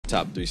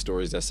Top 3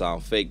 stories that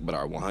sound fake but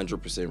are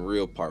 100%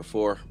 real, part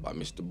 4 by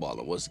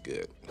Mrballen. What's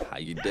good? How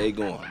your day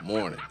going?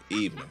 Morning,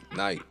 evening,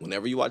 night.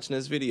 Whenever you're watching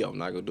this video, I'm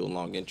not going to do a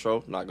long intro.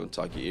 I'm not going to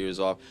talk your ears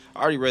off.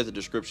 I already read the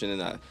description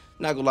and I'm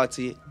not going to lie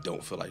to you.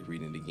 Don't feel like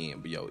reading it again.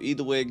 But yo,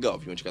 either way it go,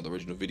 if you want to check out the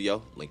original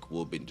video, link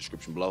will be in the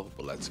description below.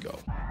 But let's go.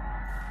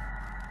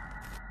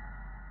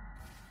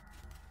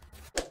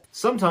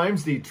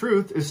 Sometimes the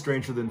truth is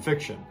stranger than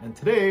fiction, and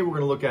today we're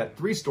going to look at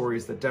 3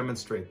 stories that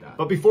demonstrate that.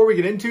 But before we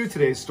get into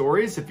today's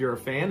stories, if you're a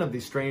fan of the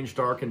strange,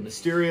 dark, and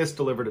mysterious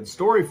delivered in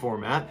story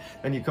format,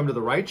 then you come to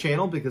the right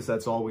channel because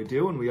that's all we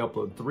do, and we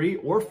upload 3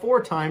 or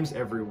 4 times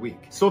every week.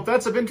 So if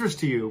that's of interest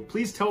to you,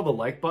 please tell the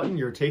like button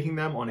you're taking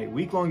them on a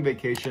week-long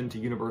vacation to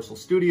Universal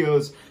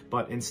Studios,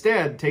 but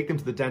instead take them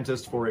to the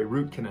dentist for a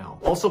root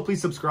canal. Also,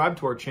 please subscribe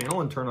to our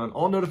channel and turn on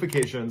all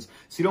notifications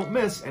so you don't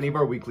miss any of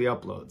our weekly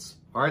uploads.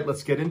 All right,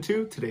 let's get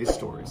into today's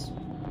stories.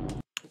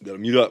 Gotta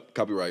mute up.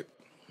 Copyright.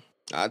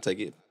 I take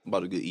it.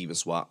 About a good even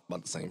swap.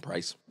 About the same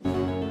price.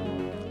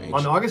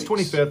 On August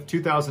 25th,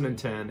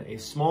 2010, a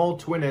small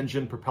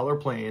twin-engine propeller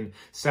plane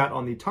sat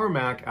on the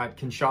tarmac at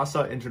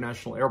Kinshasa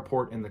International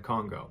Airport in the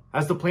Congo.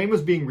 As the plane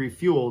was being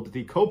refueled,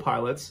 the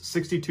co-pilots,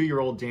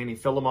 62-year-old Danny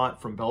Philomot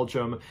from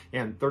Belgium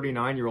and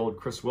 39-year-old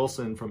Chris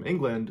Wilson from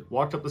England,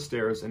 walked up the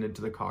stairs and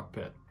into the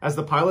cockpit. As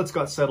the pilots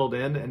got settled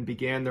in and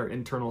began their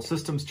internal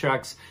systems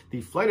checks,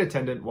 the flight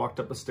attendant walked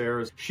up the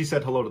stairs. She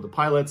said hello to the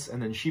pilots,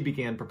 and then she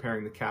began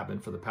preparing the cabin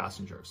for the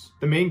passengers.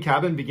 The main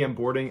cabin began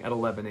boarding at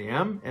 11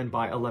 a.m., and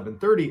by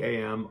 11:30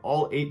 a.m.,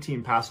 all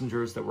 18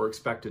 passengers that were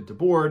expected to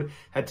board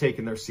had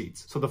taken their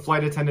seats. So the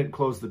flight attendant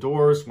closed the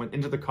doors, went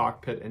into the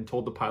cockpit, and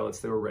told the pilots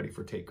they were ready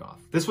for takeoff.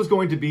 This was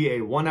going to be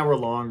a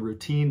 1-hour-long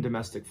routine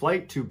domestic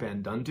flight to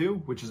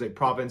Bandundu, which is a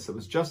province that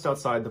was just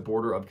outside the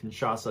border of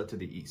Kinshasa to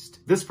the east.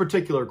 This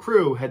particular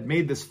crew had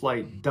made this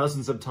flight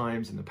dozens of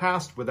times in the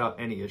past without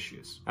any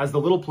issues. As the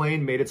little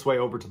plane made its way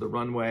over to the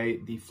runway,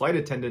 the flight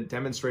attendant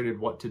demonstrated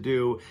what to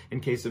do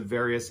in case of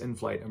various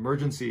in-flight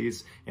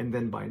emergencies, and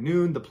then by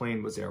noon, the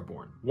plane was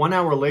airborne. 1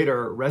 hour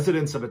later,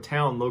 residents of a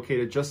town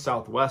located just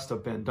southwest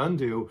of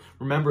Bandundu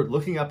remembered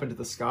looking up into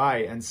the sky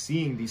and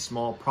seeing the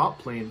small prop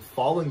plane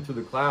falling through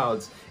the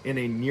clouds in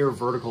a near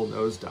vertical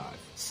nosedive.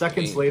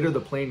 Seconds later, the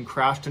plane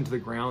crashed into the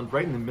ground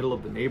right in the middle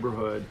of the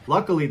neighborhood.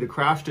 Luckily, the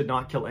crash did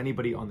not kill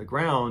anybody on the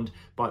ground,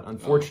 but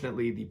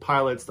unfortunately, the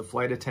pilots, the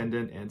flight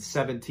attendant, and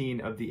 17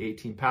 of the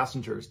 18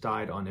 passengers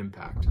died on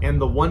impact.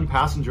 And the one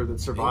passenger that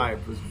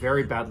survived was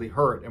very badly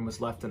hurt and was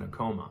left in a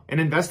coma. An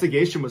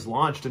investigation was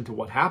launched into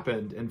what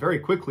happened, and very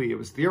quickly it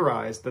was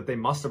theorized that they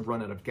must have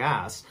run out of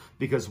gas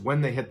because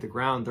when they hit the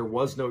ground, there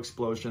was no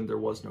explosion, there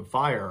was no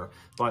fire,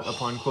 but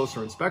upon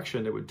closer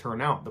inspection, it would turn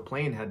out the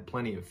plane had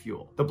plenty of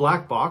fuel. The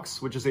black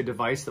box, which is a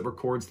device that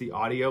records the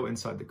audio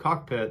inside the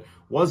cockpit,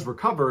 was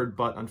recovered,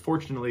 but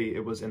unfortunately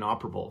it was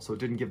inoperable, so it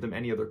didn't give them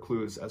any other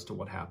clues as to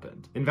what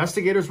happened.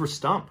 Investigators were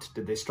stumped.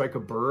 Did they strike a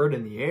bird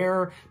in the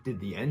air? Did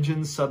the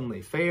engines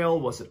suddenly fail?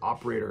 Was it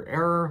operator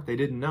error? They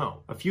didn't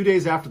know. A few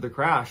days after the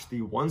crash,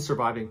 the one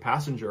surviving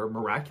passenger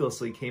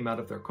miraculously came out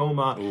of their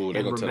coma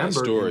and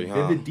remembered in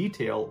vivid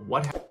detail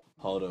what happened.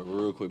 Hold up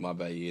real quick, my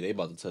bad. Yeah, they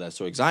about to tell that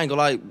story. Because I ain't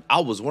gonna lie,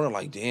 I was wondering,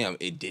 like, damn,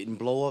 it didn't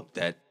blow up.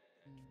 That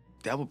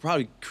would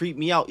probably creep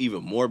me out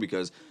even more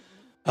because,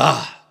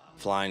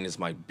 flying is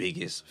my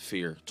biggest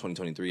fear.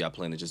 2023, I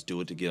plan to just do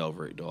it to get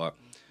over it, dog.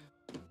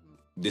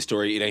 This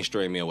story, it ain't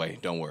straying me away.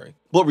 Don't worry.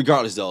 But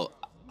regardless, though,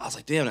 I was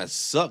like, damn, that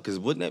sucked. Because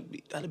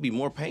that'd be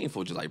more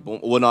painful. Just like,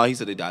 boom. Well, no, he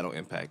said they died on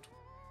impact.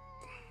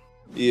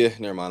 Yeah,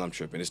 never mind. I'm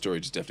tripping. This story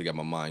just definitely got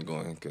my mind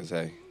going because,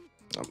 hey,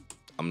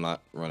 I'm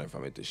not running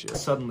from it this year.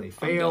 Suddenly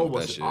fail?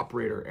 Was it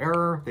operator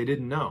error? They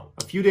didn't know.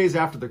 A few days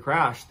after the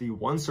crash, the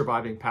one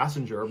surviving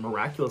passenger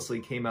miraculously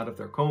came out of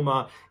their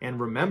coma and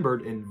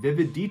remembered in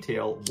vivid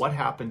detail what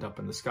happened up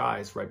in the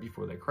skies right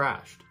before they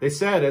crashed. They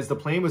said as the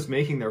plane was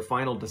making their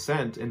final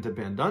descent into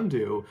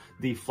Bandundu,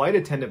 the flight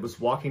attendant was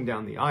walking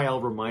down the aisle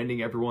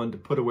reminding everyone to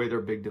put away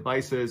their big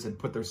devices and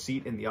put their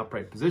seat in the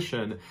upright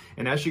position.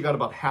 And as she got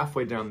about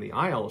halfway down the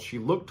aisle, she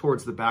looked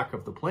towards the back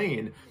of the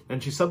plane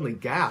and she suddenly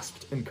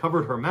gasped and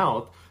covered her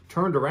mouth,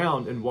 turned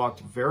around and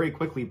walked very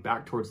quickly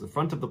back towards the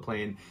front of the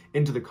plane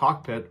into the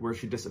cockpit where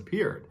she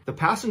disappeared. The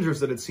passengers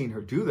that had seen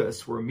her do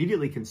this were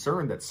immediately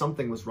concerned that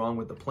something was wrong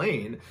with the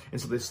plane, and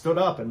so they stood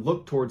up and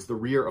looked towards the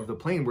rear of the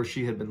plane where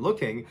she had been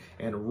looking,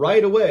 and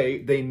right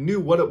away they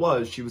knew what it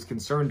was she was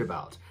concerned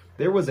about.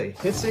 There was a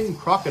hissing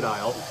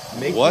crocodile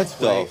making its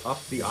way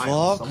up the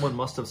aisle. Someone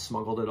must have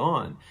smuggled it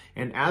on.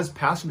 And as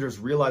passengers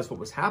realized what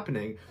was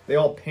happening, they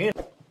all panicked.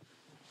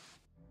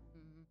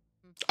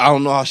 I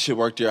don't know how shit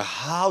worked there.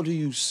 How do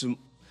you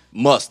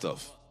must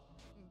have?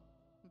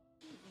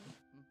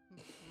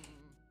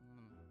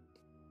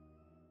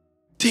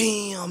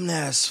 Damn,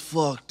 that's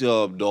fucked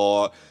up,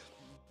 dog.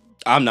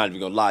 I'm not even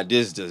gonna lie.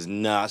 This does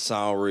not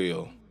sound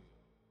real.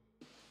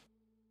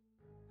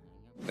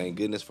 Thank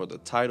goodness for the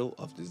title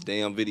of this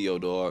damn video,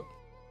 dog.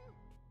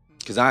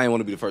 Because I ain't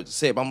want to be the first to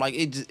say it, but I'm like,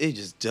 it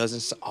just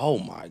doesn't. Oh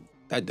my,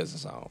 that doesn't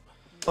sound.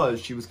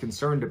 She was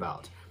concerned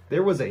about.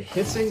 there was a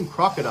hissing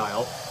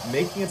crocodile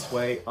making its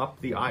way up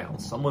the aisle.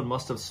 Someone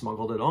must have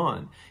smuggled it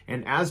on.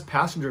 And as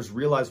passengers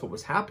realized what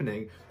was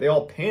happening, they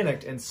all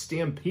panicked and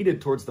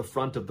stampeded towards the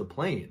front of the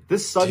plane.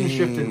 This sudden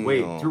shift in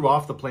weight threw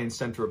off the plane's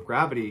center of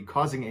gravity,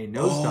 causing a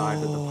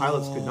nosedive that the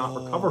pilots could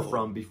not recover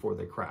from before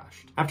they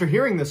crashed. After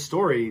hearing this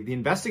story, the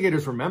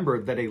investigators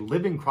remembered that a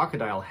living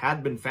crocodile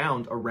had been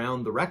found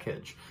around the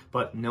wreckage,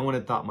 but no one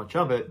had thought much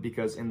of it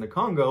because in the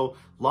Congo,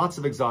 lots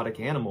of exotic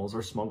animals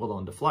are smuggled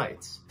onto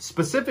flights.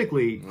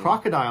 Specifically,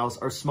 crocodiles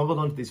are smuggled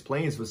onto these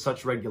planes with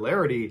such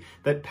regularity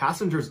that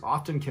passengers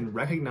often can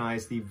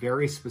recognize the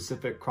very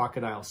specific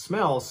crocodile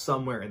smell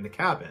somewhere in the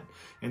cabin.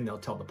 And they'll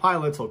tell the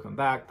pilots, they'll come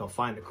back, they'll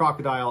find the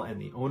crocodile and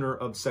the owner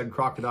of said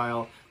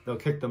crocodile. They'll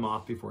kick them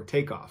off before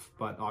takeoff.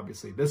 But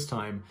obviously this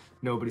time,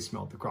 nobody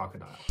smelled the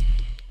crocodile.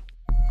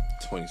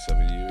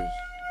 27 years.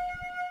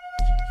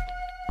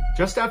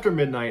 Just after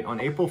midnight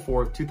on April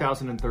 4th,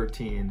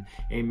 2013,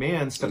 a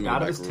man stepped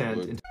out of his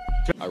tent into...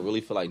 I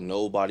really feel like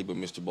nobody but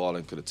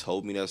Mrballen could have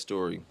told me that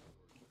story,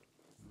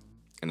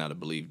 and I'd have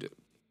believed it.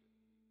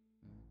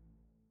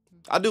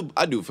 I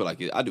do feel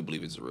like I do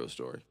believe it's a real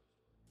story.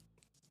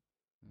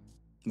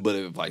 But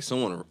if like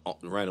someone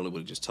randomly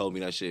would have just told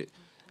me that shit,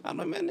 I'm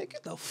like, man,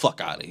 get the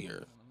fuck out of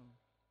here.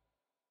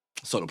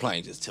 So the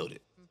plane just tilted.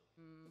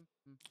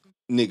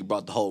 Nigga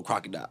brought the whole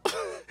crocodile.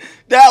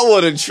 That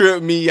would have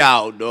tripped me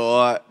out,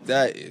 dog.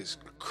 That is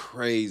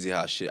crazy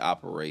how shit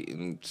operate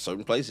in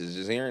certain places.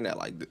 Just hearing that,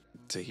 like,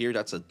 to hear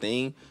that's a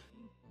thing,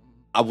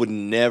 I would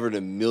never in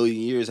a million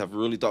years have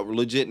really thought,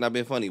 legit, not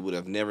being funny, would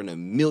have never in a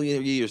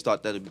million years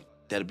thought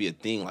that'd be a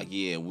thing. Like,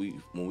 yeah,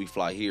 when we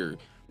fly here,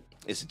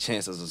 it's a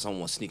chance of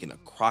someone sneaking a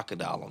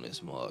crocodile on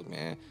this mug,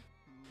 man.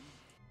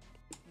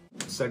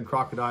 Said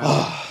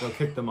crocodile, they'll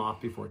kick them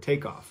off before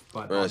takeoff.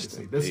 But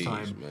obviously this peace,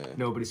 time, man.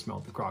 Nobody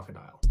smelled the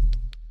crocodile.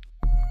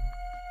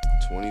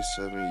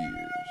 27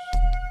 years.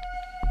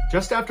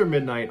 Just after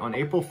midnight on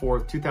April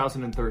 4th,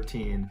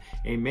 2013,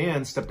 a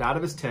man stepped out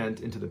of his tent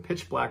into the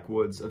pitch black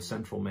woods of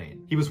central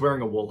Maine. He was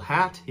wearing a wool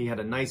hat, he had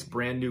a nice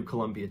brand new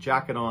Columbia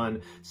jacket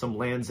on, some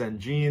Land's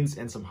End jeans,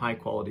 and some high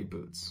quality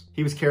boots.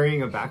 He was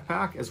carrying a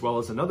backpack as well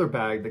as another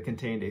bag that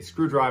contained a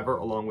screwdriver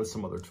along with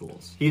some other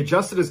tools. He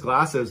adjusted his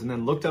glasses and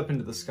then looked up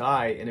into the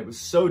sky, and it was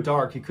so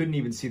dark he couldn't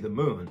even see the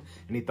moon,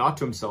 and he thought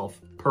to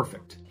himself,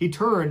 perfect. He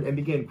turned and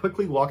began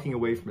quickly walking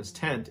away from his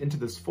tent into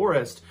this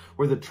forest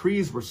where the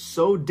trees were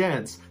so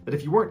dense that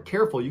if you weren't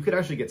careful, you could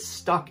actually get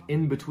stuck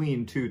in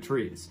between two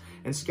trees.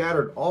 And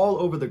scattered all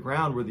over the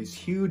ground were these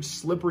huge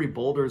slippery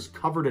boulders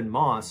covered in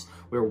moss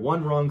where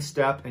one wrong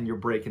step and you're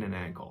breaking an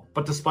ankle.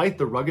 But despite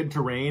the rugged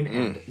terrain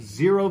and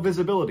zero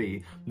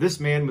visibility,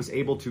 this man was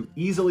able to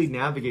easily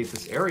navigate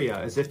this area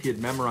as if he had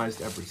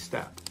memorized every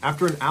step.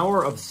 After an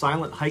hour of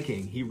silent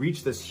hiking, he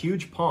reached this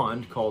huge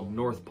pond called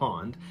North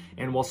Pond,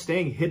 and while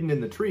staying hidden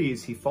in the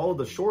trees, he followed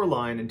the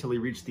shoreline until he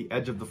reached the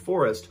edge of the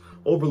forest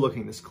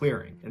overlooking this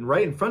clearing. And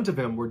right in front of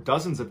him were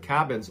dozens of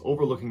cabins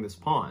overlooking this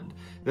pond.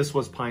 This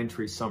was Pine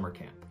Tree Summer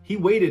Camp. He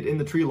waited in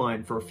the tree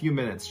line for a few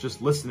minutes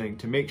just listening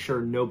to make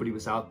sure nobody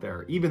was out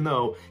there, even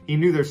though he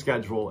knew their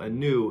schedule and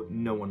knew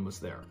no one was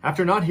there.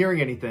 After not hearing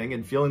anything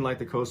and feeling like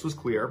the coast was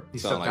clear, he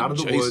stepped out of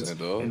the woods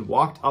and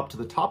walked up to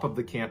the top of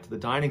the camp to the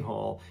dining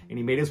hall, and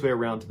he made his way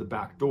around to the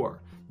back door.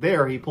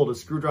 There, he pulled a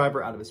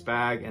screwdriver out of his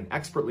bag and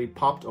expertly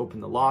popped open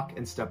the lock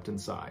and stepped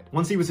inside.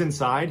 Once he was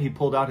inside, he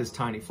pulled out his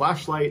tiny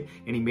flashlight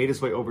and he made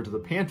his way over to the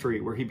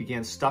pantry where he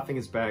began stuffing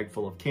his bag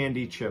full of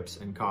candy, chips,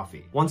 and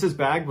coffee. Once his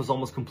bag was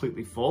almost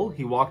completely full,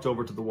 he walked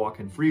over to the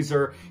walk-in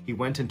freezer, he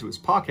went into his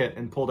pocket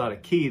and pulled out a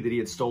key that he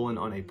had stolen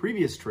on a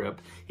previous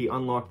trip. He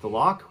unlocked the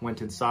lock,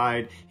 went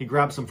inside, he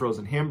grabbed some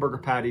frozen hamburger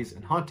patties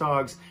and hot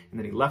dogs, and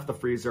then he left the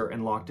freezer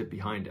and locked it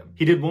behind him.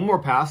 He did one more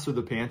pass through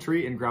the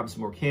pantry and grabbed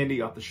some more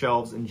candy off the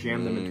shelves and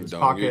jammed them into his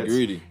pockets.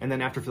 And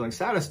then after feeling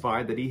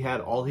satisfied that he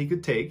had all he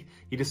could take,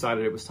 he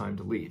decided it was time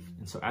to leave.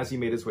 And so as he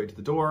made his way to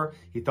the door,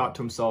 he thought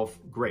to himself,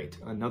 great,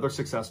 another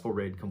successful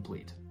raid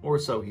complete. Or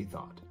so he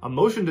thought. A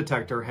motion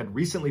detector had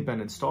recently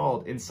been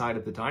installed inside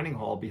of the dining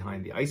hall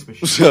behind the ice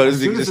machine. So as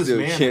soon as this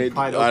man had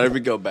pried open... let me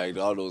go back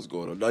to all those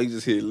going on. Now you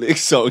just hear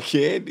licks on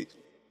candy.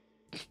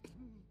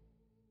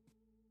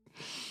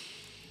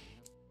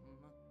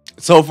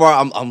 So far,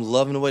 I'm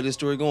loving the way this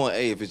story going.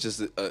 Hey, if it's just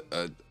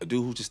a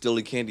dude who's just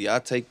stealing candy, I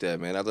take that,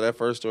 man. After that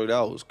first story, that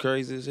was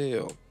crazy as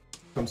hell.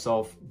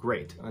 Himself,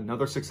 great,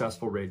 another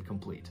successful raid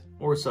complete.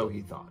 Or so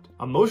he thought.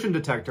 A motion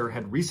detector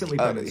had recently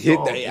been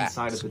installed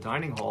inside of the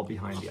dining hall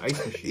behind the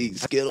ice machine. Eat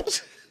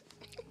Skittles.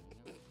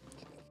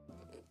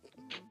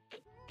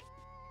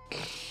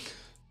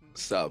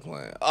 Stop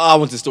playing. Oh, I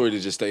want the story to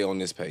just stay on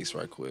this pace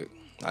right quick.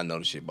 I know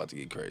the shit about to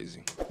get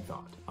crazy.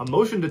 A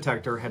motion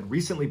detector had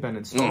recently been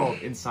installed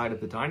inside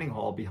of the dining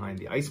hall behind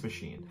the ice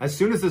machine. As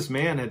soon as this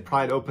man had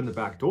pried open the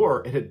back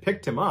door, it had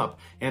picked him up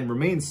and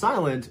remained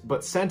silent,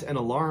 but sent an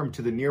alarm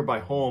to the nearby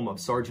home of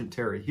Sergeant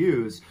Terry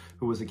Hughes,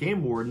 who was a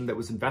game warden that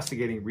was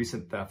investigating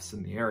recent thefts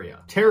in the area.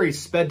 Terry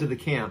sped to the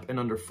camp in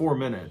under 4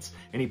 minutes,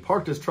 and he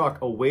parked his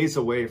truck a ways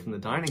away from the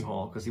dining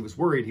hall because he was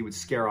worried he would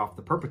scare off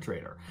the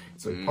perpetrator.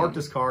 So he parked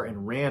his car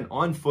and ran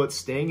on foot,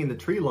 staying in the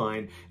tree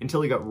line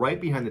until he got right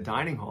behind the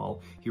dining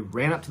hall. He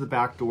ran up to the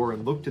back door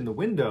and looked in the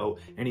window,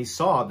 and he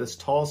saw this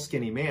tall,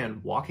 skinny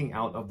man walking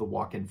out of the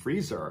walk-in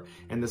freezer.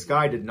 And this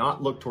guy did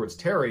not look towards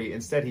Terry.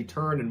 Instead, he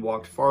turned and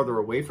walked farther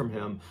away from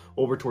him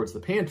over towards the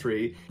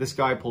pantry. This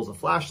guy pulls a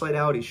flashlight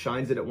out, he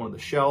shines it at one of the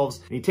shelves,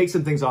 and he takes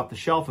some things off the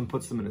shelf and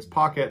puts them in his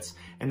pockets.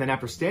 And then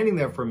after standing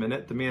there for a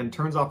minute, the man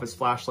turns off his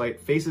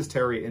flashlight, faces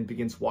Terry, and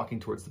begins walking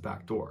towards the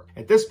back door.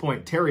 At this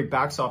point, Terry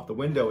backs off the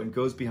window and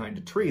goes behind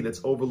a tree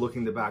that's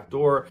overlooking the back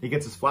door. He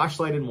gets his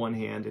flashlight in one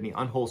hand and he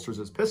unholsters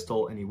his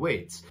pistol and he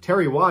waits.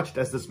 Terry watched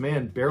as this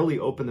man barely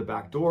opened the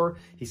back door.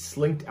 He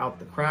slinked out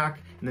the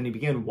crack and then he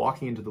began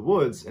walking into the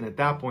woods. And at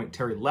that point,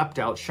 Terry leapt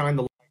out, shined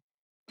the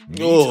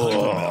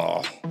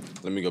Oh,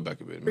 let me go back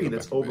a bit.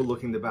 That's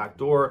overlooking the back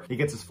door. He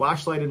gets his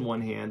flashlight in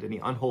one hand and he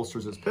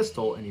unholsters his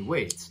pistol and he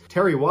waits.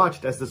 Terry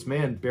watched as this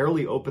man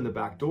barely opened the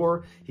back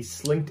door. He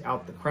slinked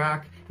out the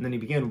crack and then he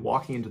began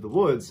walking into the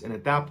woods. And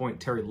at that point,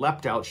 Terry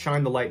leapt out,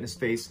 shined the light in his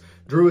face,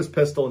 drew his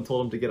pistol and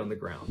told him to get on the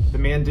ground. The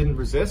man didn't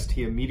resist.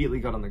 He immediately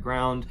got on the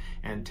ground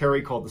and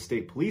Terry called the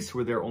state police, who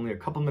were there only a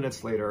couple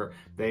minutes later.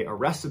 They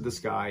arrested this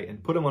guy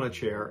and put him on a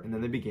chair and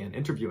then they began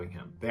interviewing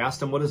him. They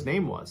asked him what his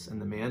name was and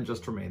the man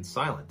just remained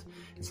silent.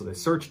 And so they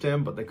searched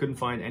him, but they couldn't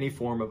find any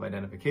form of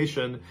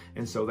identification.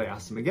 And so they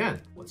asked him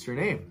again, "What's your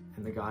name?"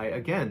 And the guy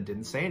again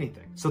didn't say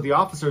anything. So the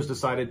officers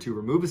decided to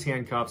remove his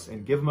handcuffs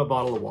and give him a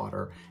bottle of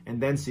water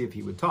and then see if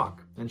he would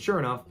talk. And sure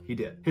enough, he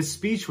did. His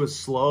speech was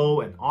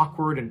slow and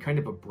awkward and kind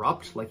of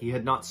abrupt, like he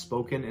had not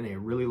spoken in a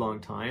really long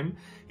time.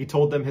 He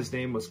told them his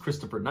name was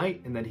Christopher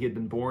Knight and that he had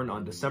been born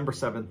on December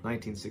 7th,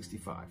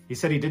 1965. He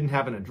said he didn't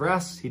have an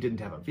address, he didn't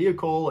have a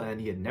vehicle, and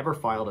he had never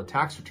filed a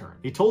tax return.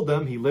 He told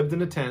them he lived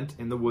in a tent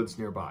in the woods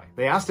nearby.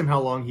 They asked him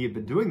how long he had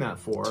been doing that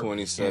for.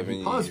 27 and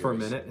he paused years. for a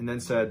minute and then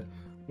said,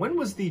 "When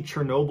was the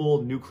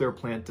Chernobyl nuclear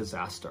plant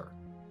disaster?"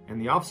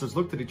 And the officers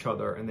looked at each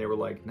other and they were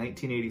like,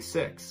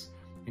 1986.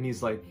 And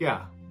he's like,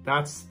 "Yeah,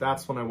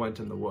 that's when I went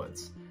in the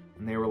woods."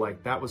 And they were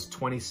like, "That was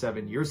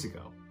 27 years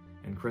ago."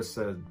 And Chris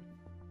said,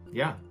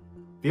 "Yeah."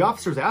 The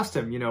officers asked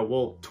him,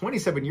 well,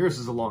 27 years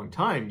is a long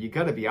time. You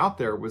got to be out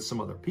there with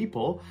some other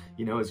people.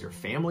 Is your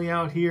family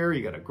out here?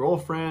 You got a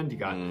girlfriend? You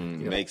got,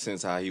 Makes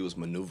sense how he was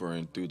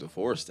maneuvering through the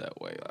forest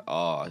that way.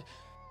 Like,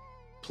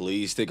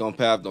 please stick on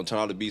path. Don't turn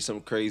out to be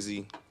some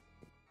crazy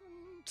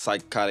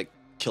psychotic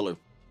killer.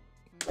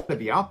 To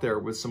be out there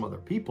with some other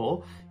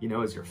people.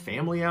 Is your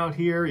family out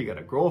here? You got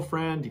a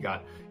girlfriend? You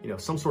got,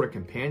 some sort of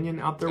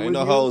companion out there with you?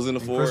 Ain't no hoes in the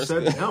and forest.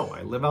 Chris said, "No,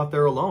 I live out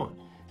there alone."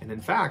 And in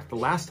fact, the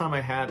last time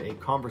I had a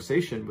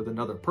conversation with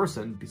another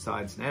person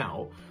besides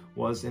now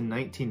was in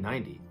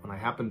 1990 when I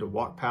happened to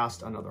walk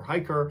past another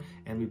hiker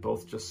and we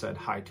both just said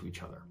hi to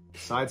each other.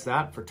 Besides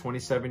that, for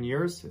 27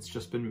 years, it's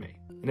just been me.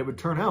 And it would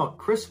turn out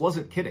Chris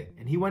wasn't kidding,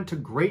 and he went to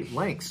great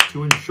lengths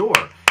to ensure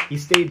he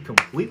stayed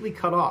completely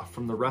cut off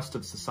from the rest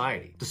of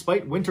society.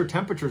 Despite winter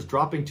temperatures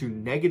dropping to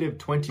negative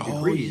 20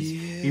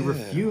 degrees, he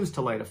refused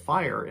to light a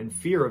fire in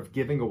fear of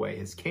giving away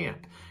his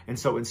camp. And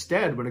so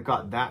instead, when it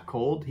got that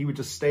cold, he would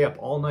just stay up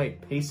all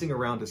night pacing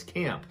around his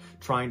camp,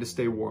 trying to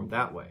stay warm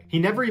that way. He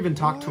never even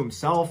talked to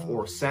himself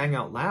or sang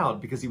out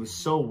loud because he was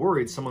so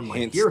worried someone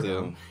might hear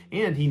him.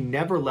 And he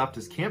never left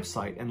his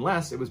campsite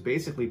unless it was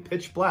basically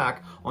pitch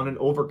black on an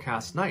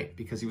overcast night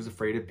because he was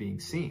afraid of being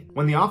seen.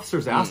 When the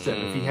officers asked him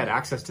if he had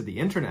access to the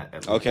internet,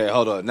 okay,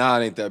 hold on. Now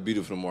it ain't that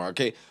beautiful no more.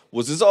 Okay,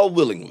 was this all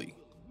willingly,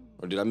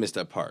 or did I miss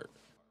that part?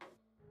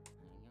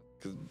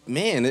 Cause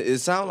man, it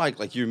sounds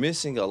like you're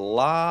missing a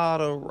lot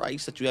of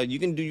rights that you have. You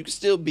can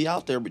still be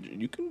out there, but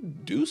you can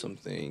do some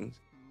things.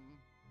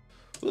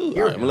 Ooh,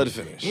 all right, I'm gonna let it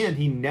finish. And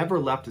he never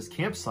left his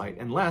campsite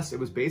unless it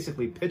was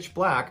basically pitch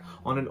black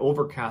on an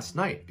overcast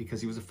night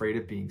because he was afraid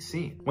of being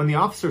seen. When the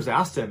officers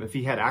asked him if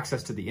he had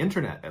access to the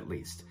internet at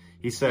least,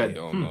 he said,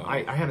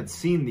 I haven't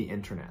seen the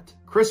internet.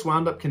 Chris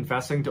wound up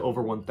confessing to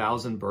over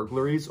 1,000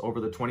 burglaries over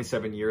the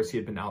 27 years he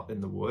had been out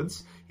in the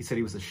woods. He said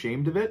he was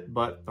ashamed of it,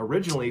 but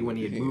originally when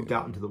he had moved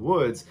out into the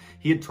woods,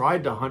 he had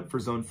tried to hunt for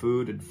his own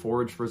food and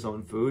forage for his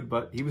own food,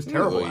 but he was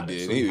terrible at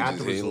it, so he had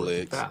to resort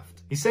to theft.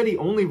 He said he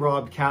only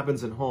robbed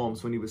cabins and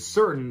homes when he was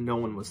certain no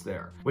one was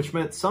there, which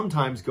meant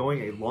sometimes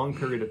going a long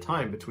period of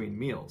time between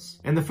meals.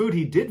 And the food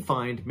he did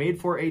find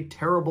made for a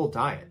terrible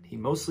diet. He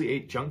mostly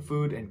ate junk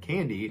food and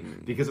candy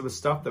because it was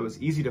stuff that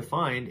was easy to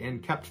find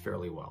and kept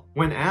fairly well.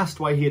 When asked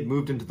why he had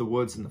moved into the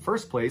woods in the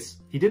first place,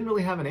 he didn't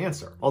really have an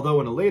answer. Although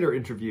in a later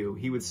interview,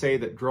 he would say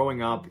that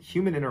growing up,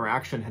 human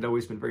interaction had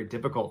always been very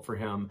difficult for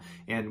him,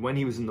 and when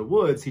he was in the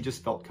woods, he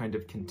just felt kind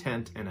of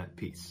content and at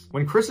peace.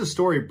 When Chris's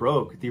story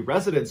broke, the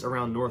residents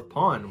around North Palm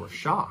Pond were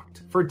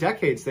shocked. For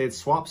decades, they had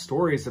swapped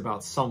stories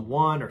about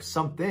someone or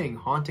something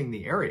haunting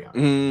the area.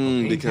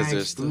 Because tanks,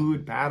 there's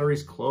food,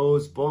 batteries,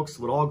 clothes, books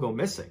would all go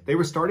missing. They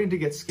were starting to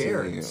get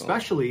scared,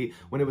 especially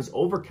when it was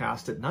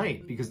overcast at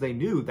night, because they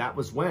knew that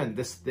was when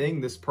this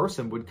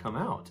person would come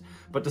out.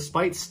 But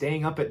despite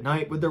staying up at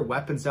night with their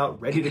weapons out,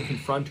 ready to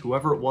confront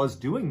whoever it was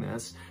doing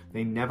this,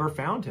 they never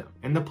found him.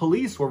 And the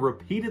police were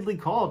repeatedly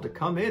called to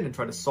come in and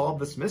try to solve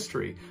this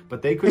mystery,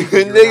 but they couldn't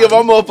figure Nigga, it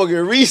out. my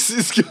motherfucking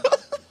Reese's.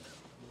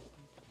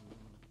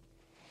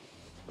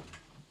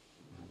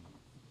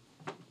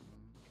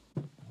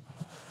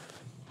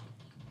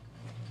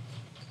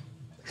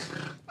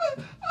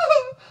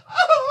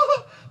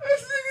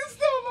 This nigga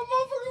stole my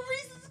motherfucking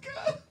Reese's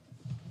cup.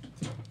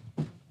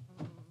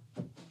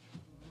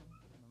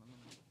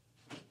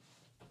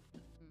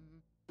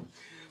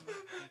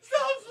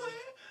 Stop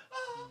playing.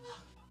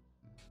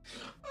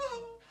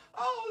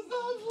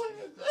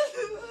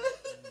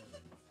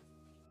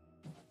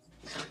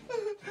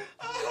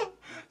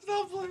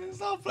 Stop playing.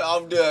 Stop playing.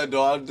 I'm done,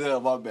 dog. I'm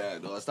done. My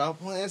bad, dog. Stop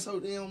playing so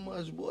damn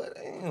much, boy.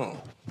 Damn.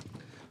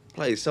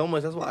 Play so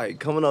much. That's why I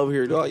ain't coming over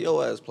here, dog.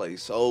 Your ass play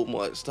so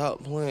much.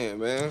 Stop playing,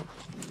 man.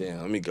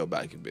 Damn, let me go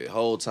back a bit.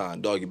 Whole time,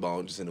 Doggy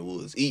Bone just in the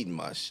woods eating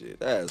my shit.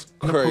 That's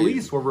crazy. The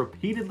police were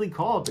repeatedly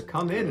called to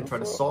come in and try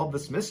to solve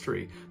this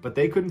mystery, but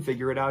they couldn't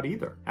figure it out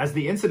either. As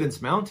the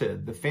incidents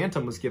mounted, the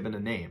Phantom was given a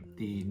name,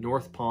 the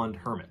North Pond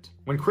Hermit.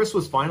 When Chris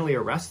was finally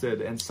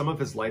arrested and some of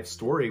his life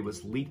story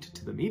was leaked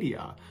to the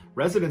media,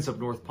 residents of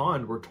North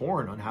Pond were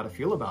torn on how to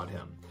feel about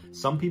him.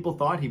 Some people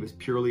thought he was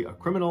purely a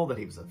criminal, that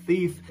he was a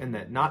thief, and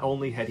that not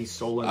only had he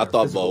stolen their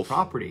physical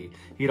property,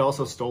 he'd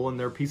also stolen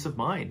their peace of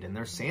mind and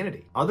their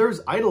sanity.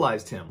 Others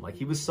idolized him like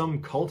he was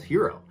some cult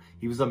hero.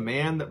 He was a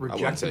man that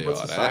rejected what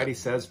society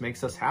says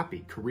makes us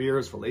happy.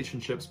 Careers,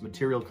 relationships,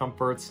 material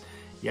comforts.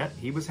 Yet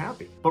he was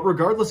happy. But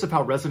regardless of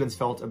how residents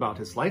felt about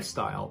his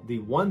lifestyle, the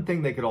one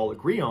thing they could all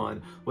agree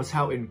on was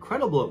how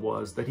incredible it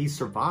was that he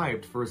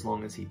survived for as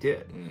long as he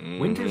did.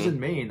 Winters in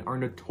Maine are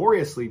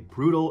notoriously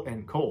brutal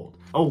and cold.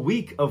 A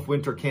week of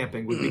winter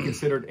camping would be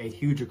considered a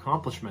huge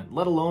accomplishment,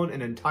 let alone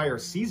an entire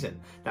season.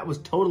 That was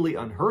totally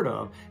unheard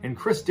of, and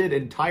Chris did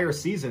entire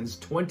seasons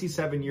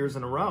 27 years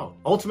in a row.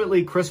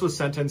 Ultimately, Chris was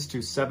sentenced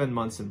to 7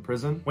 months in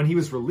prison. When he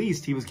was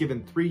released, he was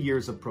given 3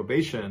 years of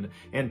probation,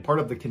 and part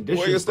of the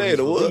conditions for his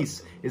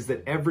release is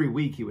that every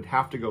week he would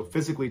have to go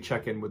physically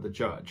check in with the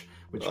judge,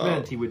 which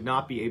meant he would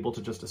not be able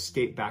to just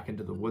escape back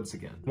into the woods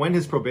again. When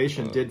his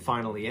probation did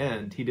finally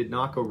end, he did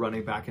not go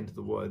running back into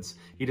the woods.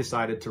 He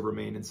decided to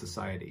remain in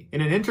society.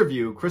 In an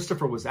interview,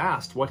 Christopher was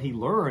asked what he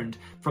learned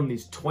from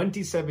these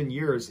 27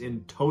 years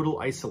in total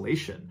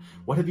isolation.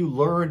 What have you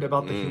learned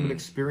about the human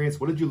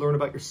experience? What did you learn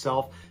about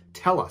yourself?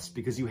 Tell us,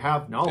 because you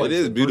have knowledge. It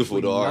is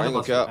beautiful, dog. None of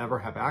us will ever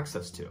have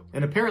access to.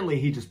 And apparently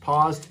he just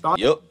paused, thought.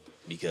 Yep.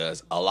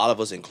 Because a lot of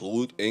us,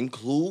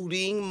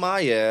 including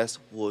my ass,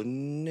 will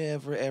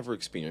never ever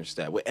experience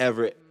that. Will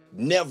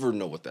never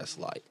know what that's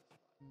like.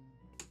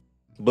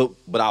 But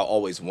I'll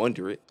always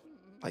wonder it.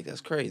 Like,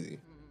 that's crazy.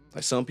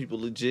 Like, some people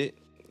legit,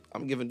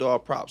 I'm giving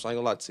dog props. I ain't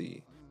gonna lie to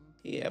you.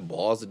 He had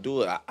balls to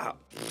do it.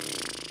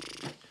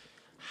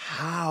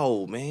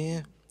 How,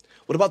 man?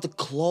 What about the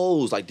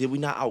clothes? Like, did we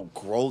not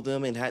outgrow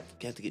them and had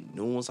to get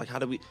new ones? Like, how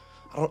did we?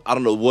 I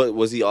don't know. What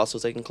was he also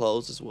taking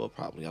clothes as well?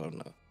 Probably. I don't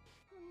know.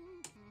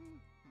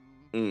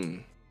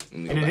 In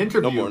an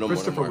interview,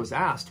 Christopher was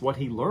asked what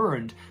he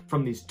learned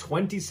from these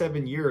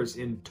 27 years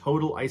in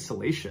total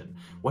isolation.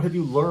 What have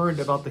you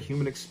learned about the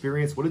human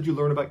experience? What did you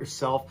learn about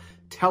yourself?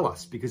 Tell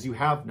us, because you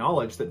have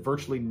knowledge that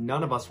virtually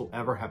none of us will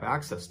ever have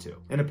access to.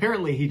 And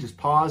apparently he just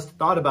paused,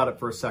 thought about it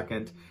for a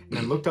second, and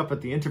then looked up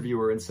at the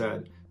interviewer and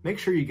said, "Make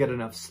sure you get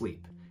enough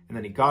sleep." And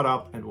then he got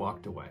up and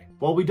walked away.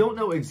 While we don't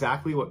know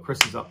exactly what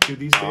Chris is up to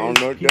these days,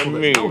 people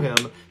that know him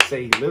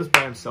say he lives by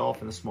himself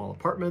in a small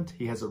apartment,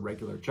 he has a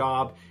regular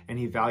job, and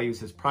he values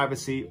his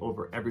privacy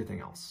over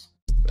everything else.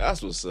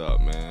 That's what's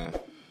up, man.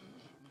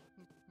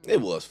 It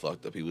was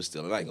fucked up. He was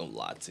stealing. I ain't gonna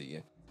lie to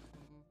you.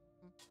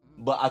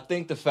 But I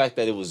think the fact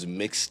that it was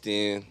mixed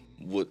in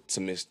with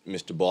some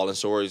Mrballen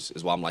stories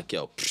is why I'm like,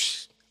 yo,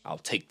 I'll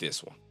take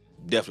this one.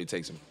 Definitely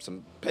take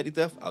some petty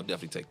theft. I'll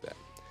definitely take that.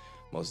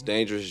 Most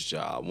dangerous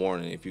job.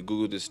 Warning, if you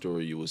Google this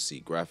story, you will see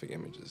graphic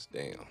images.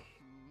 Damn.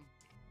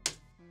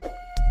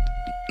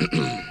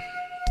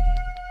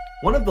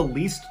 One of the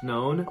least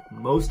known,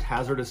 most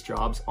hazardous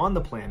jobs on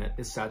the planet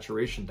is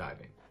saturation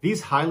diving.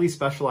 These highly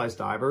specialized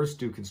divers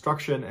do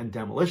construction and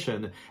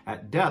demolition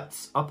at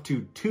depths up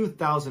to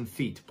 2,000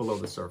 feet below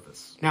the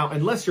surface. Now,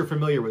 unless you're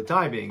familiar with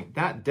diving,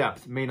 that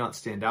depth may not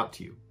stand out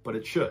to you, but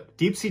it should.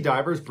 Deep sea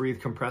divers breathe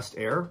compressed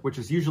air, which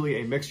is usually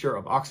a mixture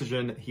of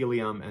oxygen,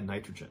 helium, and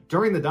nitrogen.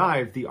 During the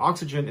dive, the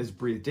oxygen is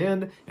breathed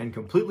in and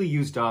completely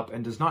used up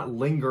and does not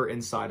linger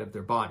inside of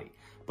their body.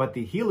 But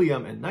the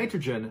helium and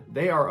nitrogen,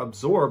 they are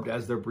absorbed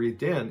as they're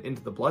breathed in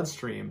into the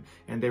bloodstream,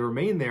 and they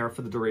remain there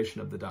for the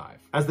duration of the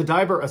dive. As the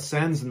diver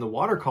ascends in the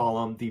water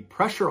column, the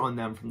pressure on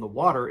them from the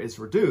water is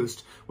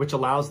reduced, which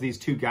allows these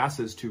two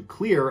gases to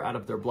clear out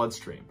of their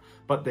bloodstream.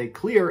 But they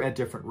clear at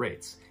different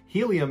rates.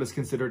 Helium is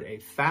considered a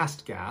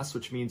fast gas,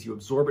 which means you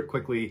absorb it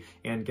quickly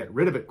and get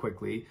rid of it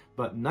quickly,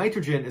 but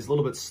nitrogen is a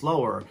little bit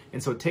slower,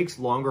 and so it takes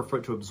longer for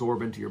it to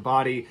absorb into your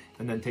body,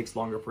 and then takes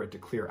longer for it to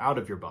clear out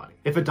of your body.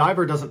 If a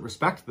diver doesn't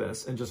respect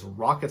this and just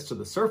rockets to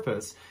the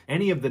surface,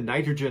 any of the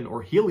nitrogen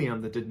or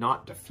helium that did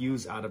not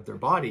diffuse out of their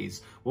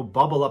bodies will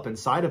bubble up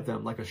inside of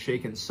them like a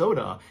shaken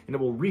soda, and it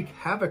will wreak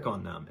havoc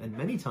on them, and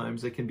many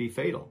times it can be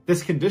fatal.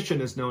 This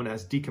condition is known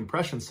as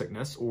decompression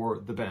sickness, or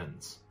the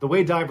bends. The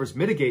way divers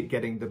mitigate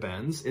getting the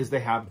bends is they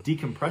have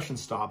decompression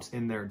stops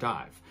in their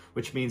dive,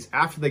 which means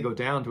after they go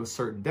down to a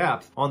certain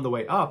depth, on the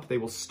way up, they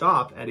will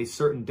stop at a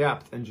certain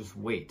depth and just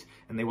wait.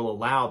 And they will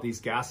allow these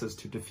gases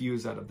to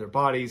diffuse out of their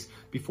bodies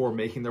before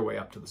making their way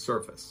up to the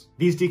surface.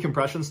 These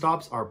decompression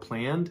stops are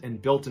planned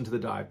and built into the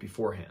dive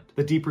beforehand.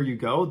 The deeper you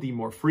go, the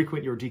more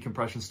frequent your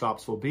decompression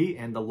stops will be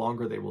and the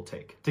longer they will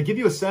take. To give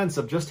you a sense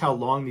of just how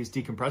long these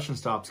decompression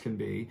stops can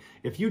be,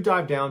 if you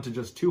dive down to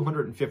just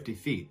 250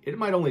 feet, it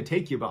might only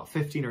take you about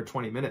 15 or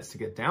 20 minutes to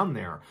get down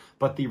there,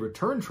 but the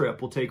return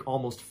trip will take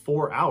almost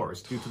 4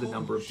 hours due to the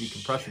number of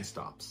decompression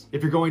stops.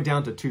 If you're going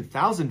down to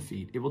 2,000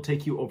 feet, it will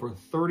take you over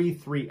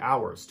 33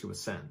 hours to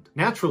ascend.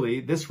 Naturally,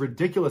 this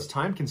ridiculous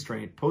time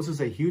constraint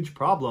poses a huge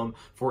problem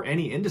for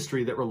any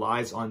industry that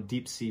relies on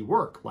deep sea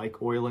work,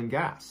 like oil and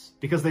gas,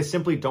 because they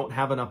simply don't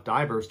have enough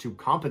divers to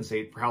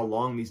compensate for how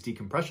long these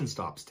decompression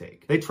stops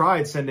take. They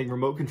tried sending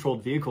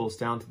remote-controlled vehicles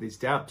down to these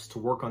depths to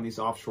work on these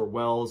offshore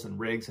wells and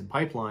rigs and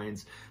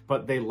pipelines,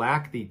 but they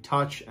lack the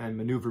touch and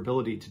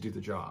maneuverability to do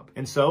the job.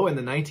 And so, in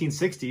the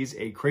 1960s,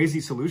 a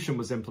crazy solution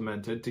was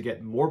implemented to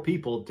get more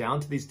people down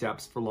to these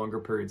depths for longer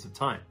periods of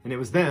time. And it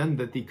was then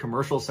that the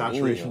commercial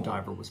saturation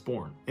diver was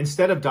born.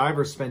 Instead of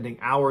divers spending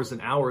hours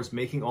and hours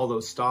making all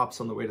those stops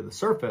on the way to the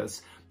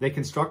surface, they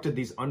constructed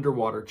these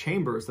underwater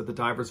chambers that the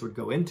divers would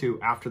go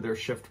into after their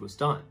shift was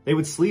done. They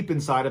would sleep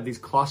inside of these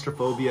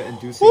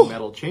claustrophobia-inducing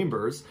metal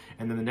chambers,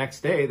 and then the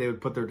next day they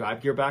would put their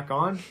dive gear back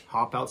on,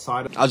 hop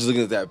outside. I was just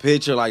looking at that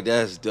picture, like,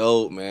 that's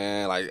dope,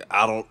 man. Like,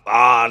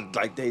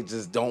 like they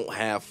just don't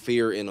have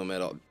fear in them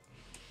at all.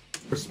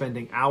 For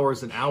spending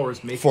hours and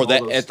hours making for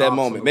that all those at that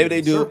moment. Maybe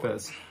they do.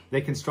 Surface,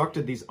 they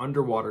constructed these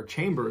underwater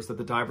chambers that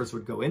the divers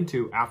would go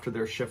into after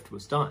their shift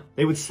was done.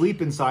 They would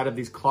sleep inside of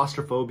these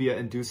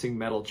claustrophobia-inducing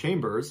metal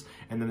chambers,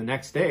 and then the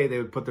next day they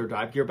would put their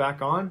dive gear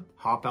back on,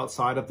 hop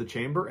outside of the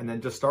chamber, and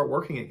then just start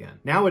working again.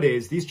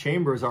 Nowadays, these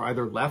chambers are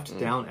either left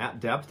down at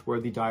depth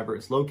where the diver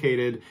is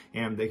located,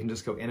 and they can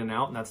just go in and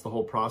out, and that's the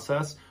whole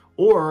process.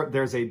 Or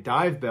there's a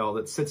dive bell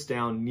that sits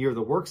down near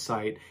the work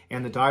site,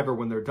 and the diver,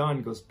 when they're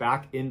done, goes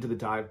back into the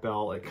dive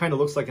bell. It kind of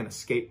looks like an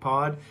escape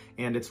pod,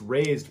 and it's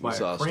raised by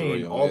a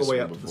crane all the way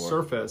up to the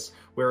surface,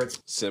 where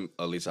it's...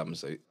 At least I'm going to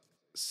say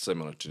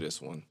similar to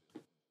this one.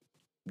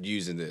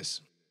 Using this.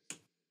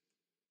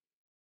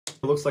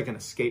 It looks like an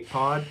escape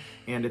pod,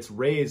 and it's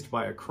raised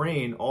by a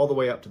crane all the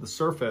way up to the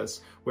surface,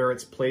 where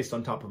it's placed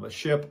on top of a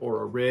ship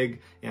or a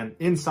rig. And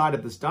inside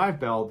of this dive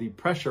bell, the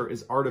pressure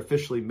is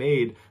artificially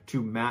made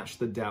to match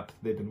the depth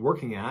they've been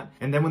working at.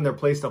 And then when they're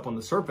placed up on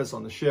the surface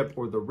on the ship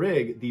or the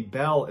rig, the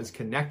bell is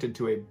connected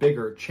to a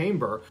bigger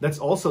chamber that's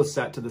also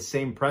set to the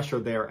same pressure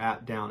they're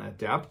at down at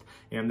depth.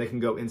 And they can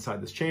go inside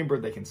this chamber,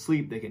 they can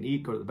sleep, they can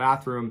eat, go to the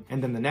bathroom.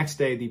 And then the next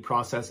day, the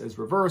process is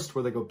reversed,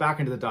 where they go back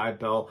into the dive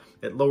bell,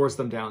 it lowers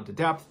them down to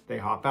depth, they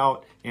hop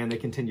out, and they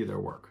continue their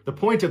work. The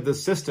point of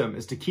this system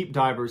is to keep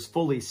divers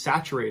fully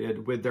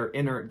saturated with their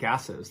inert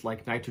gases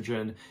like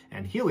nitrogen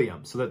and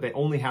helium, so that they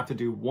only have to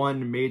do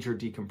one major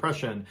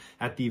decompression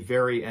at the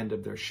very end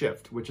of their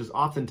shift, which is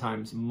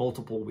oftentimes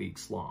multiple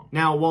weeks long.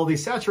 Now, while the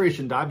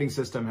saturation diving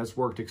system has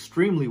worked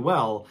extremely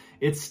well,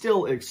 it's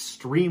still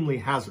extremely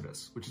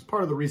hazardous, which is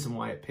part of the reason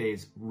why it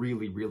pays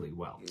really, really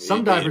well.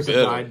 Some divers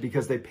have died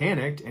because they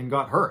panicked and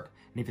got hurt.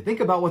 And if you think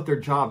about what their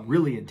job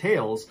really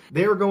entails,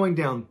 they are going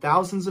down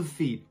thousands of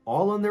feet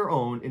all on their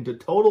own into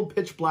total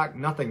pitch black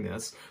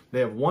nothingness.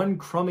 They have one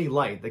crummy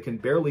light that can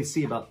barely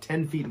see about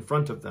 10 feet in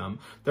front of them.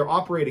 They're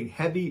operating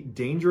heavy,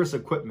 dangerous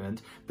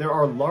equipment. There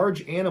are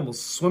large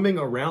animals swimming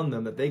around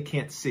them that they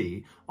can't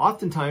see.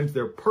 Oftentimes,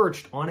 they're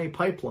perched on a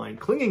pipeline,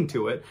 clinging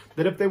to it,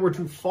 that if they were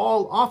to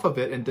fall off of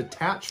it and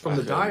detach from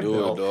the dive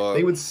bell,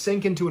 they would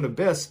sink into an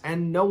abyss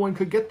and no one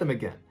could get them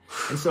again.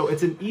 And so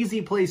it's an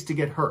easy place to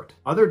get hurt.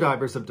 Other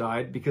divers have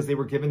died because they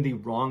were given the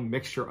wrong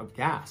mixture of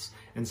gas.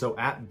 And so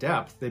at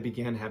depth, they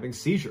began having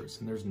seizures,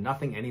 and there's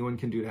nothing anyone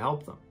can do to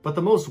help them. But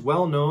the most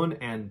well-known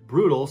and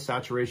brutal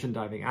saturation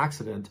diving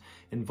accident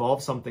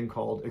involved something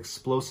called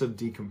explosive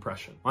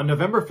decompression. On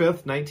November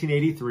 5th,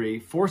 1983,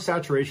 4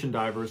 saturation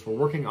divers were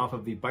working off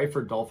of the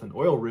Byford Dolphin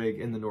oil rig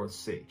in the North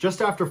Sea.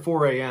 Just after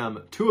 4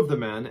 a.m., 2 of the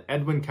men,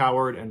 Edwin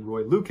Coward and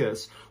Roy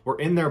Lucas, were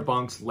in their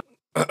bunks.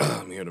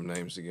 Let me hear them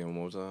names again one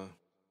more time.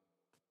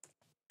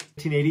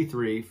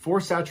 1983,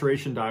 4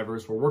 saturation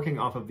divers were working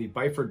off of the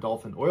Byford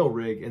Dolphin oil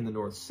rig in the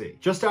North Sea.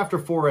 Just after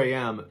 4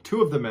 a.m.,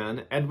 2 of the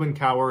men, Edwin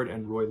Coward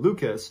and Roy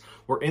Lucas,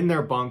 were in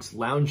their bunks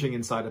lounging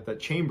inside of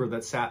that chamber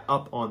that sat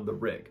up on the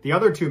rig. The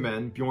other 2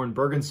 men, Bjorn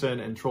Bergensen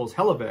and Troels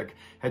Hellevik,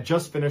 had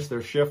just finished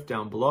their shift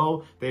down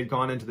below. They had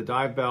gone into the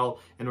dive bell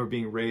and were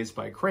being raised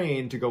by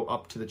crane to go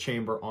up to the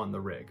chamber on the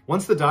rig.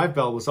 Once the dive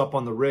bell was up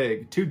on the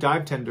rig, 2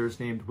 dive tenders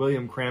named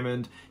William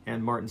Crammond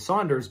and Martin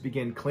Saunders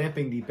began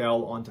clamping the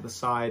bell onto the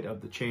side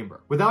of the chamber.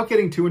 Without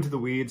getting too into the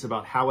weeds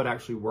about how it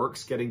actually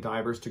works, getting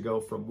divers to go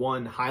from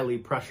one highly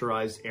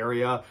pressurized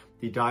area,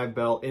 the dive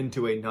bell,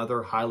 into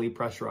another highly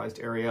pressurized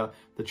area,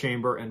 the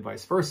chamber, and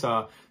vice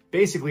versa,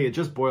 basically, it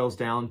just boils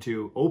down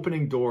to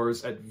opening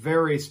doors at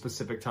very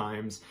specific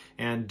times,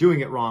 and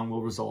doing it wrong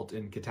will result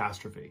in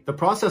catastrophe. The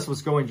process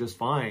was going just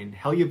fine.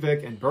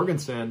 Hellevik and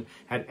Bergensen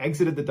had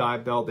exited the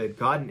dive bell, they'd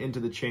gotten into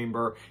the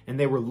chamber, and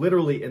they were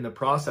literally in the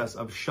process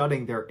of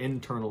shutting their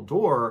internal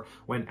door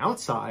when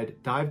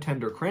outside, dive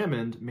tender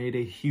Crammond made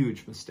a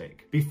huge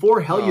mistake.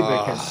 Before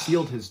Hellevik had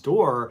sealed his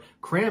door,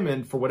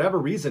 Crammond, for whatever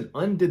reason,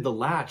 undid the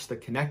latch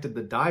that connected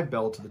the dive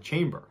bell to the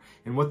chamber.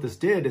 And what this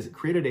did is it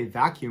created a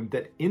vacuum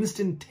that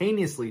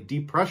instantaneously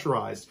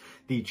depressurized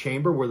the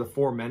chamber where the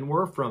 4 men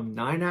were from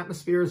 9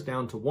 atmospheres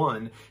down to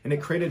 1, and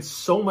it created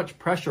so much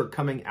pressure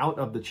coming out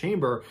of the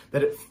chamber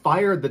that it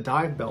fired the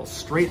dive bell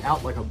straight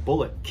out like a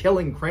bullet,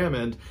 killing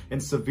Crammond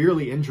and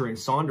severely injuring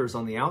Saunders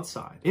on the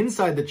outside.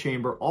 Inside the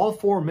chamber, all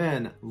 4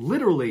 men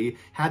literally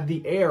had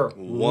the air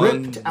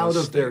ripped out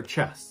of their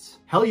chests.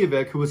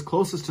 Hellevik, who was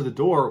closest to the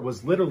door,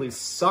 was literally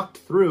sucked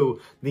through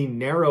the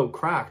narrow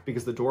crack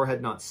because the door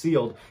had not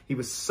sealed. He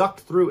was sucked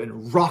through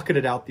and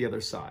rocketed out the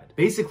other side.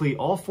 Basically,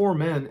 all 4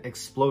 men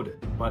exploded,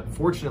 but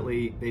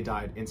fortunately, they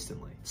died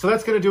instantly. So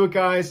that's going to do it,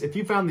 guys. If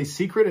you found the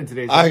secret in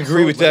today's episode, I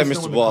agree with that, let us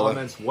know Mr. in the Baller.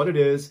 comments what it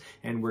is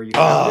and where you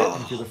found it.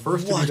 And if you're the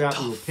first to do that,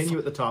 we will pin you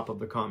at the top of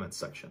the comments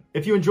section.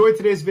 If you enjoyed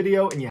today's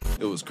video and you...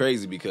 It was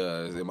crazy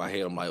because in my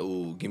head, I'm like,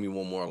 ooh, give me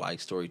one more like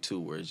story 2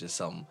 where it's just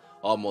something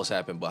almost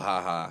happened, but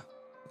haha.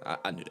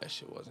 I knew that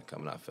shit wasn't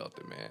coming. I felt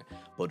it, man.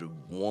 But the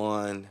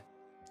one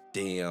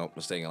damn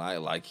mistake,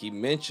 like he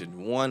mentioned,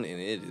 one,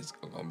 and it is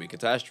going to be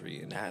catastrophe,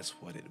 and that's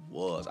what it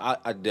was.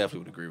 I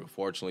definitely would agree with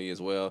fortunately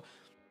as well.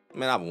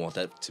 Man, I would want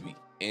that to be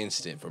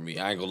instant for me.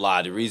 I ain't gonna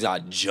lie. The reason I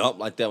jumped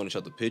like that when I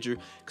shot the picture,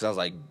 because I was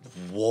like,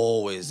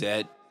 whoa, is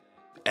that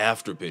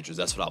after pictures?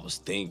 That's what I was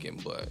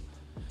thinking, but...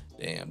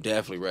 Damn,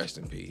 definitely rest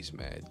in peace,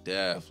 man.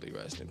 Definitely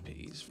rest in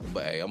peace.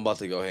 But hey, I'm about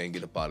to go ahead and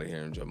get up out of here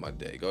and enjoy my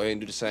day. Go ahead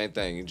and do the same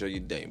thing. Enjoy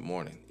your day,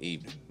 morning,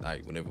 evening,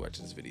 night, whenever you watch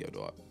this video,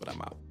 dog. But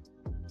I'm out.